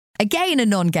A Gay and a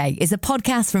Non-Gay is a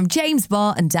podcast from James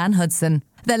Barr and Dan Hudson.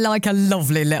 They're like a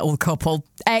lovely little couple,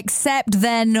 except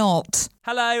they're not.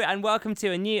 Hello and welcome to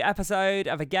a new episode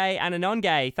of A Gay and a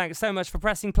Non-Gay. Thanks so much for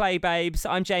pressing play, babes.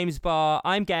 I'm James Barr,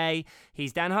 I'm gay,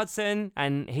 he's Dan Hudson,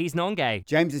 and he's non-gay.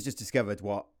 James has just discovered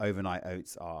what overnight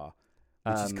oats are,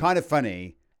 which is kind of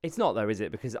funny. It's not though, is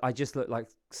it? Because I just look like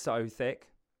so thick.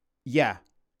 Yeah.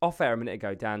 Off air a minute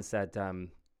ago, Dan said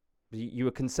you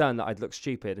were concerned that I'd look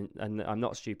stupid, and I'm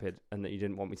not stupid, and that you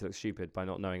didn't want me to look stupid by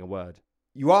not knowing a word.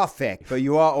 You are thick, but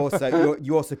you are also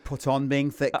you also put on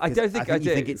being thick. I don't think I do.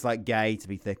 You think it's like gay to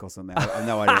be thick or something. I have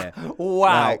no idea.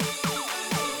 Wow.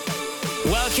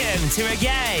 Welcome to A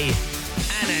Gay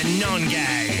and a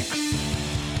Non-Gay.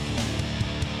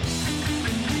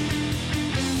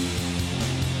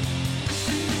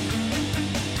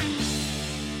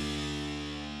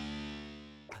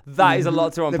 That is a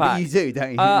lot to No, unpack. but you do,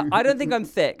 don't you? I don't think I'm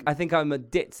thick. I think I'm a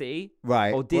ditzy.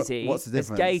 Right. Or dizzy. What's the difference?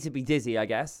 It's gay to be dizzy, I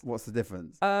guess. What's the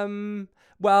difference?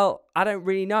 Well, I don't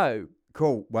really know,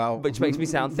 Cool. Well, which makes me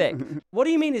sound thick. What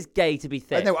do you mean it's gay to be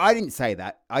thick? No, I didn't say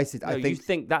that. I said No, I you think.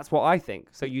 think that's what I think.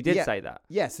 So you did Yeah. say that.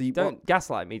 Yeah. So you Don't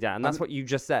gaslight me, Dan. That's what you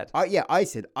just said. I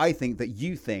said I think that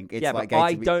you think it's Yeah, like but gay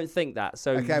I to be. don't think that.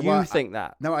 So Okay, you well, think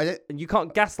that. No, I don't. And you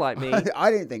can't gaslight me. I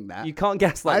don't think that. You can't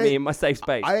gaslight me in my safe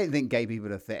space. I don't think gay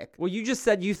people are thick. Well, you just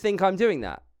said you think I'm doing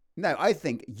that. No, I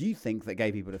think you think that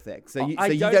gay people are thick. So you, I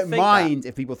so you don't don't think mind that.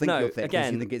 if people think No, you're thick because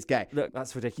again, you think it's gay. Look,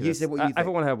 that's ridiculous. You said what you think.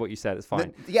 Everyone heard what you said. It's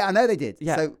fine. Yeah, I know they did.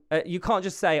 Yeah, So you can't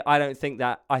just say I don't think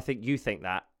that. I think you think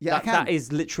that. Yeah, I that, can. that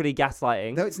is literally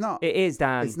gaslighting. no, it's not. It is,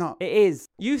 Dan. It's not. It is.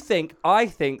 You think I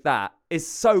think that is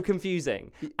so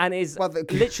confusing, and is Well,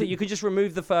 literally you could just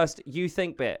remove the first you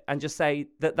think bit and just say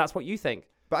that that's what you think.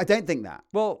 But I don't think that.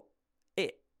 Well,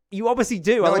 you obviously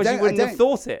do. No, I Otherwise, don't- you I wouldn't have don't.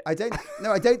 thought it. I don't.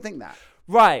 No, I don't think that.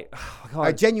 Right. Oh, God.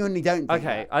 I genuinely don't. Think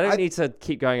Okay, that. I don't need to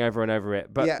keep going over and over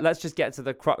it, but Yeah. let's just get to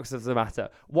the crux of the matter.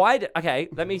 Okay,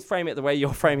 let me frame it the way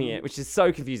you're framing it, which is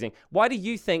so confusing. Why do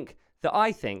you think that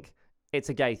I think it's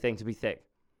a gay thing to be thick?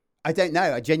 I don't know.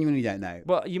 I genuinely don't know.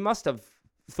 Well, you must have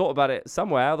thought about it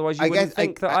somewhere, otherwise you wouldn't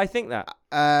think that I think that.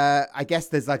 I guess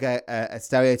there's like a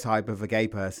stereotype of a gay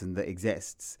person that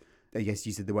exists. I guess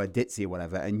you said the word ditzy or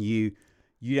whatever, and you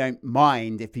don't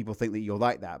mind if people think that you're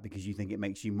like that because you think it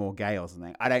makes you more gay or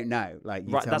something. I don't know. Like,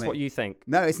 you Right, tell that's me. what you think.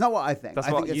 No, it's not what I think. That's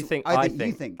I what think you it's- think I I think.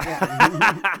 You think. think.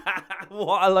 Yeah.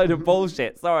 What a load of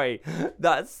bullshit. Sorry.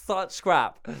 That's such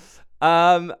crap.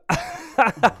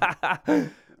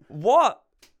 What?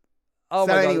 Oh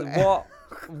So my anyway- God.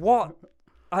 What?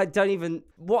 I don't even...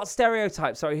 What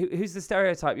stereotype? Sorry, who's the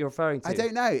stereotype you're referring to? I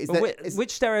don't know. Is But that, which, is-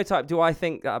 which stereotype do I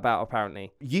think that about,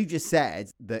 apparently? you just said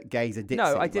that gays are ditzy.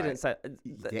 No, I didn't right? say...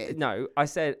 You did. No, I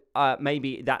said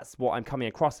maybe that's what I'm coming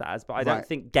across as, but I don't Right.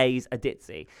 think gays are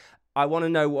ditzy. I want to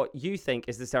know what you think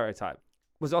is the stereotype.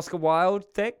 Was Oscar Wilde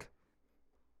thick?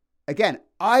 Again,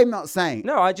 I'm not saying.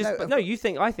 No, you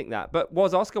think I think that. But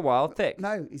was Oscar Wilde thick?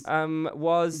 No. He's,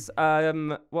 What's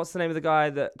the name of the guy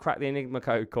that cracked the Enigma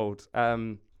code called?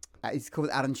 he's called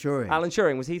Alan Turing. Alan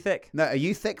Turing. Was he thick? No, are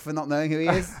you thick for not knowing who he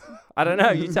is? I don't know.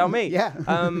 You tell me. Yeah.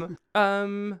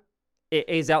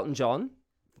 Is Elton John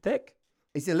thick?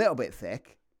 He's a little bit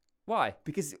thick. Why?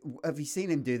 Because have you seen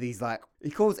him do these, like,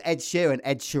 he calls Ed Sheeran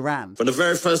Ed Sheeran. For the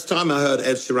very first time I heard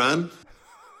Ed Sheeran.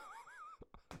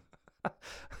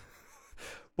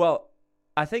 Well,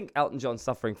 I think Elton John's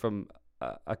suffering from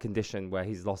a condition where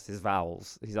he's lost his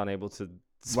vowels. He's unable to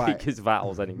speak Right. his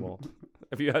vowels anymore.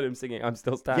 Have you heard him singing I'm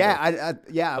Still Standing?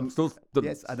 Yeah, I'm still...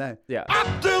 yes, I know. Yeah.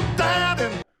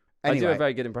 Anyway, I do a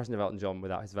very good impression of Elton John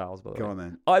without his vowels, by the way. go on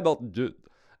then. I'm Elton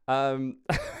John.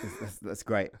 That's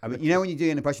great. I mean, you know when you do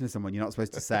an impression of someone, you're not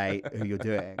supposed to say who you're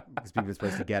doing because people are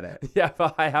supposed to get it. Yeah,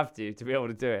 but I have to be able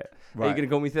to do it. Are you Right. going to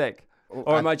call me thick?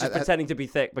 Or am I just pretending to be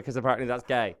thick because apparently that's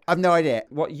gay? I've no idea.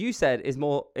 What you said is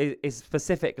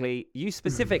specifically, you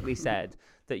specifically said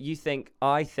that you think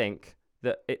I think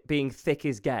that it being thick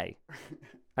is gay.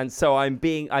 And so I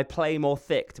play more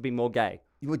thick to be more gay.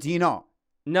 Well, do you not?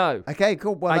 No. Okay,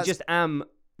 cool. Well, I that's- just am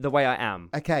the way I am.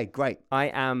 Okay, great. I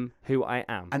am who I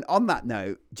am. And on that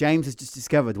note, James has just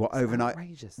discovered what overnight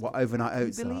outrageous.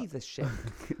 oats Can you are. believe this shit?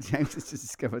 James has just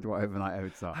discovered what overnight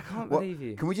oats are. I can't What- believe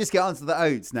you. Can we just get onto the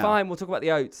oats now? Fine, we'll talk about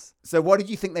the oats. So what did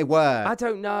you think they were I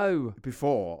don't know.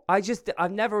 before?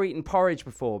 I've never eaten porridge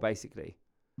before, basically.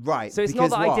 Right. So it's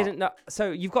because not that what? I didn't know.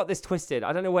 So you've got this twisted.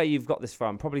 I don't know where you've got this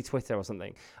from. Probably Twitter or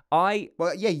something.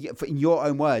 Well, yeah, in your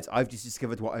own words, I've just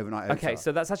discovered what overnight oats are. Okay,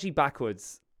 so that's actually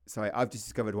backwards. Sorry, I've just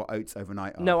discovered what oats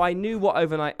overnight are. No, I knew what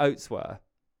overnight oats were.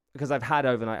 because I've had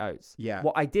overnight oats. Yeah.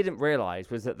 What I didn't realize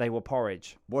was that they were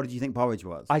porridge. What did you think porridge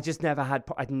was? I just never had.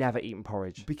 I'd never eaten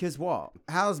porridge. Because what?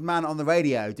 How's man on the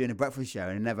radio doing a breakfast show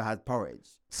and never had porridge?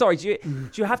 Sorry, do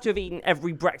you have to have eaten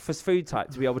every breakfast food type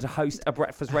to be able to host a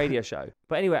breakfast radio show?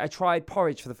 But anyway, I tried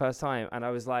porridge for the first time, and I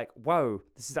was like, "Whoa,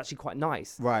 this is actually quite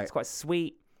nice. Right. It's quite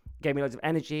sweet. Gave me loads of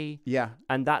energy." Yeah.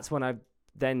 And that's when I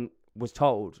then was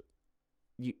told,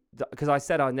 because I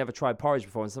said I'd never tried porridge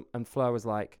before, and Fleur was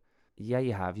like, "Yeah,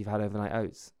 you have. You've had overnight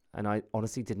oats." And I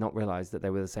honestly did not realize that they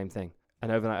were the same thing.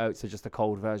 And overnight oats are just a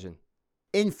cold version.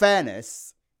 In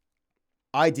fairness,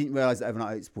 I didn't realize that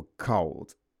overnight oats were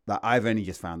cold. Like, I've only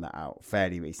just found that out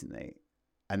fairly recently,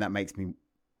 and that makes me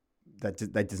that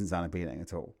doesn't sound appealing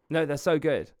at all. No, they're so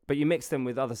good, but you mix them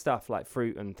with other stuff like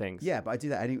fruit and things. Yeah, but I do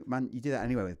that you do that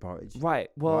anyway with porridge. Right.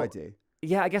 Well, I do.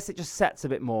 Yeah, I guess it just sets a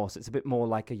bit more, so it's a bit more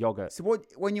like a yogurt. So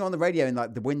when you're on the radio in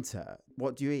like the winter,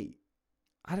 what do you eat?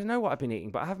 I don't know what I've been eating,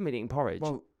 but I haven't been eating porridge.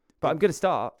 Well, but I'm going to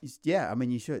start. Yeah, I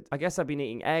mean you should. I guess I've been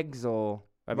eating eggs, or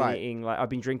I've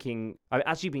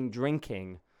actually been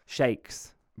drinking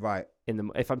shakes. Right.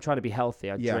 If I'm trying to be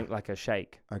healthy, I Yeah. drink like a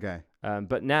shake. Okay.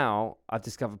 But now I've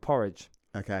discovered porridge.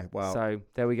 Okay. Well. So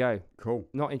there we go. Cool.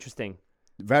 Not interesting.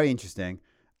 Very interesting.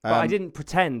 But I didn't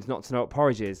pretend not to know what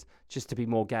porridge is just to be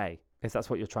more gay, if that's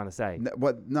what you're trying to say.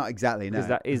 Not exactly. No. Because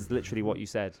that is literally what you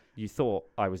said. You thought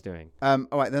I was doing. All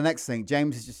right. The next thing,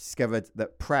 James has just discovered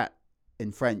that Pret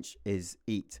in French is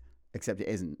eat, except it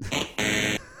isn't.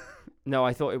 No,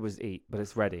 I thought it was eat, but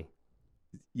it's ready.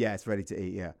 Yeah, it's ready to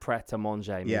eat. Yeah. Prêt à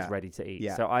manger means Yeah. ready to eat.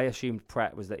 Yeah. So I assumed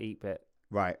prêt was the eat bit.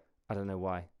 Right. I don't know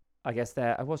why. I guess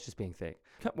I was just being thick.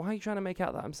 Why are you trying to make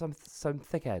out that I'm some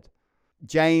thickhead?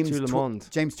 James Tout le monde.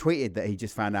 James tweeted that he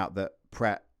just found out that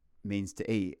Pret means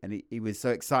to eat, and he was so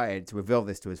excited to reveal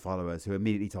this to his followers, who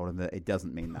immediately told him that it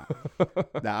doesn't mean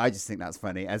that. Now, I just think that's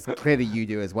funny, as clearly you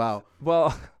do as well.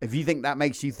 Well, If you think that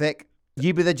makes you thick,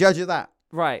 you be the judge of that.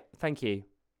 right. Thank you.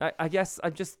 I guess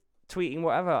I'm just tweeting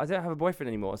whatever. I don't have a boyfriend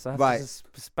anymore, so I have Right. to just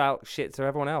spout shit to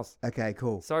everyone else. Okay,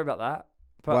 cool. Sorry about that.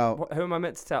 But Well- who am I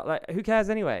meant to tell? Like, who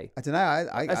cares anyway? I don't know.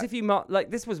 As if you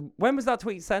this was, when was that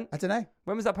tweet sent? I don't know.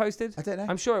 When was that posted? I don't know.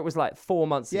 I'm sure it was like 4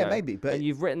 months Yeah, ago. maybe, but- and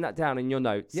you've written that down in your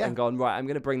notes Yeah. and gone, right, I'm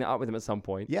going to bring that up with him at some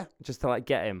point. Yeah. Just to like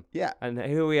get him. Yeah. And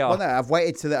here we are. Well, no, I've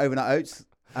waited till the overnight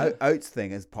oats thing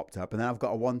has popped up, and then I've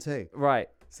got a 1-2. Right.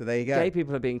 So there you go. Gay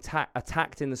people are being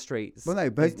attacked in the streets. Well, no,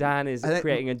 but as Dan is I don't-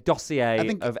 creating a dossier I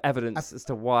think- of evidence as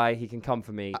to why he can come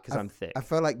for me because I'm thick. I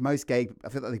feel like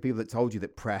the people that told you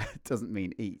that prayer doesn't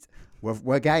mean eat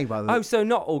we're gay, by the way. Oh, so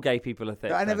not all gay people are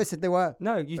thick. I then? never said they were.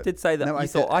 No, you did say that. No, I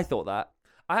said- thought that.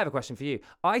 I have a question for you.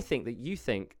 I think that you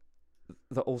think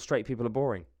that all straight people are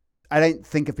boring. I don't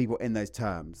think of people in those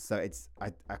terms, so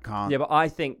I can't. Yeah, but I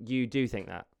think you do think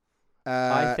that.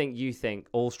 I Uh, think you think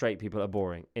all straight people are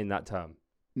boring in that term.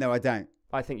 No, I don't.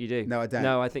 I think you do. No, I don't.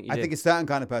 No, I think you do. I think a certain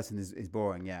kind of person is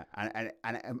boring, yeah. And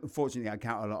unfortunately, I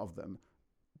encounter a lot of them.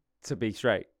 to be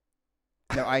straight.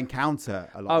 No, I encounter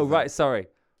a lot Oh, of them. right. Sorry.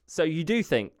 So you do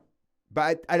think.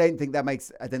 But I don't think that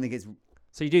makes, I don't think it's,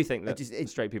 So you do think that just- it-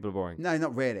 straight people are boring. no,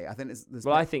 not really. I think there's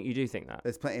Well, I think you do think that.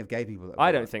 there's plenty of gay people that are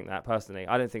I boring. don't think that personally.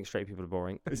 I don't think straight people are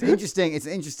boring. It's interesting. It's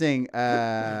an interesting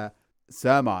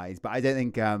surmise, but I don't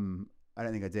think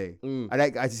I do. Mm.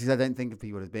 I just don't think of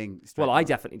people as being straight. Well, I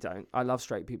definitely don't. I love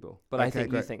straight people, but I Okay, think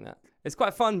you great. think that. It's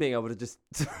quite fun being able to just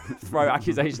throw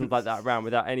accusations like that around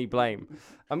without any blame.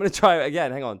 I'm going to try it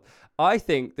again. Hang on. I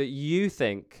think that you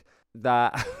think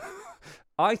that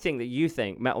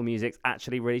metal music's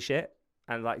actually really shit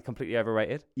and like completely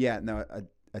overrated. Yeah, no,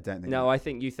 I don't think. No, I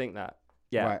think you think that.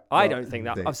 Yeah, Right, I well, don't think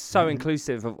that. do. I'm so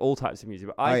inclusive of all types of music,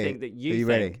 but I Are you? think that Are you you think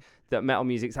ready? that metal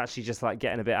music's actually just like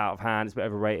getting a bit out of hand. It's a bit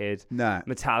overrated. No.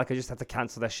 Metallica just had to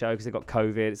cancel their show because they got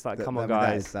COVID. It's like, come on, that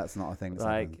guys. that's not a thing. That's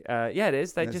Like, happened. yeah, it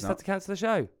is. They No, it's just not. had to cancel the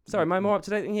show. Sorry, am I more up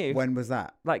to date than you? When was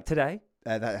that? Like today?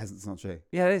 It's not true.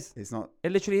 Yeah, it is. It's not.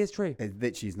 It literally is true. It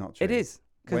literally is not true. It is.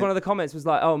 Because When- one of the comments was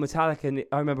like, oh, Metallica.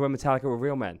 I remember when Metallica were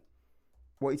real men.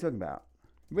 What are you talking about?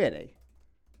 Really?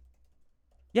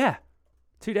 Yeah.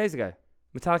 2 days ago.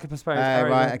 Metallica postponed.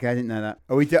 Right. Okay, I didn't know that.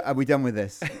 Are we done with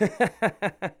this?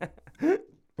 Are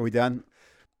we done?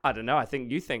 I don't know. I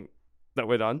think you think that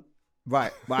we're done.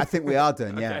 Right. Well, I think we are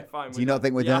done. Yeah. Okay, fine. Do you not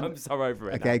think we're yeah, done? I'm so over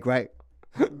it. Okay, great.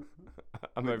 now.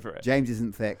 I'm over it. James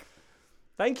isn't thick.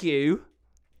 Thank you.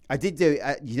 I did do.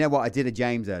 You know what? I did a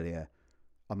James earlier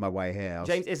on my way here.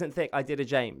 James isn't thick. I did a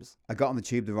James. I got on the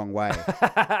tube the wrong way.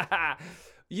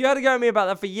 You had to go at me about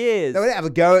that for years. No, I didn't have a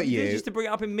go at You you. did just to bring it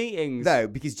up in meetings. No,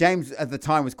 because James at the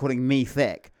time was calling me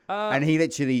thick, and he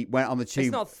literally went on the tube.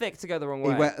 It's not thick to go the wrong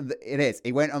way. It is.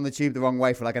 He went on the tube the wrong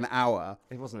way for like an hour.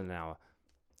 It wasn't an hour.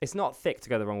 It's not thick to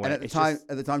go the wrong way. And at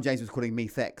the time, James was calling me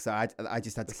thick, so I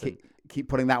just had to keep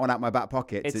putting that one out my back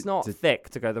pocket. It's not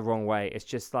thick to go the wrong way. It's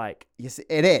just like yes,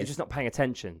 it is. You're just not paying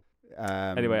attention.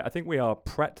 Anyway, I think we are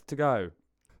prêt to go.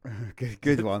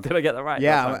 Good one. Did I get that right?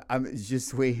 Yeah, I'm je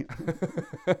suis.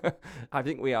 I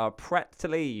think we are prêt to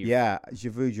leave. Yeah, je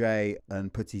voudrais un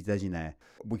petit déjeuner.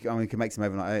 We can make some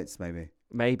overnight oats, maybe.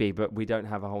 Maybe, but we don't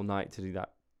have a whole night to do that.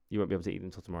 You won't be able to eat them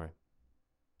until tomorrow.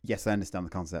 Yes, I understand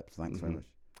the concept. Thanks very much.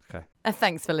 Okay.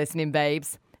 Thanks for listening,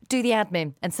 babes. Do the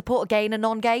admin and support Gay and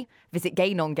Non-Gay. Visit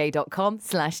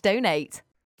gaynongay.com/donate.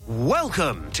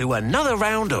 Welcome to another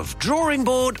round of Drawing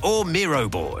Board or Miro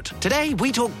Board. Today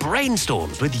we talk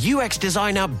brainstorms with UX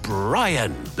designer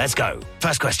Brian. Let's go.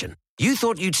 First question. You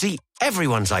thought you'd see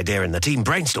everyone's idea in the team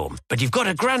brainstorm, but you've got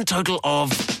a grand total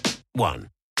of 1.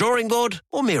 Drawing board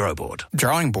or Miro board?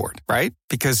 Drawing board, right?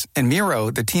 Because in Miro,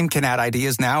 the team can add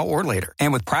ideas now or later.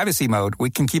 And with privacy mode,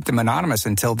 we can keep them anonymous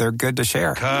until they're good to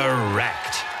share.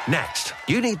 Correct. Next,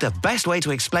 you need the best way to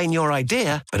explain your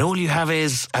idea, but all you have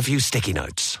is a few sticky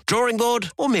notes. Drawing board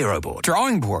or Miro board?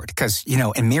 Drawing board, because,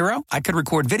 in Miro, I could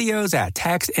record videos, add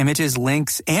text, images,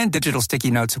 links, and digital sticky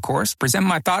notes, of course, present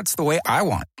my thoughts the way I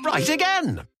want. Right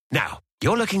again. Now,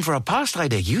 you're looking for a past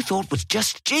idea you thought was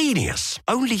just genius.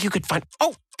 Only you could find...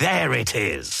 Oh, there it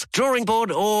is. Drawing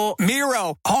board or...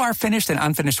 Miro. All our finished and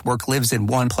unfinished work lives in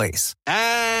one place.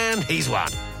 And he's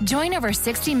won. Join over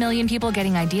 60 million people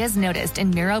getting ideas noticed in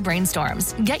Miro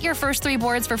Brainstorms. Get your first 3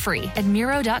 boards for free at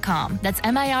Miro.com. That's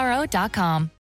Miro.com.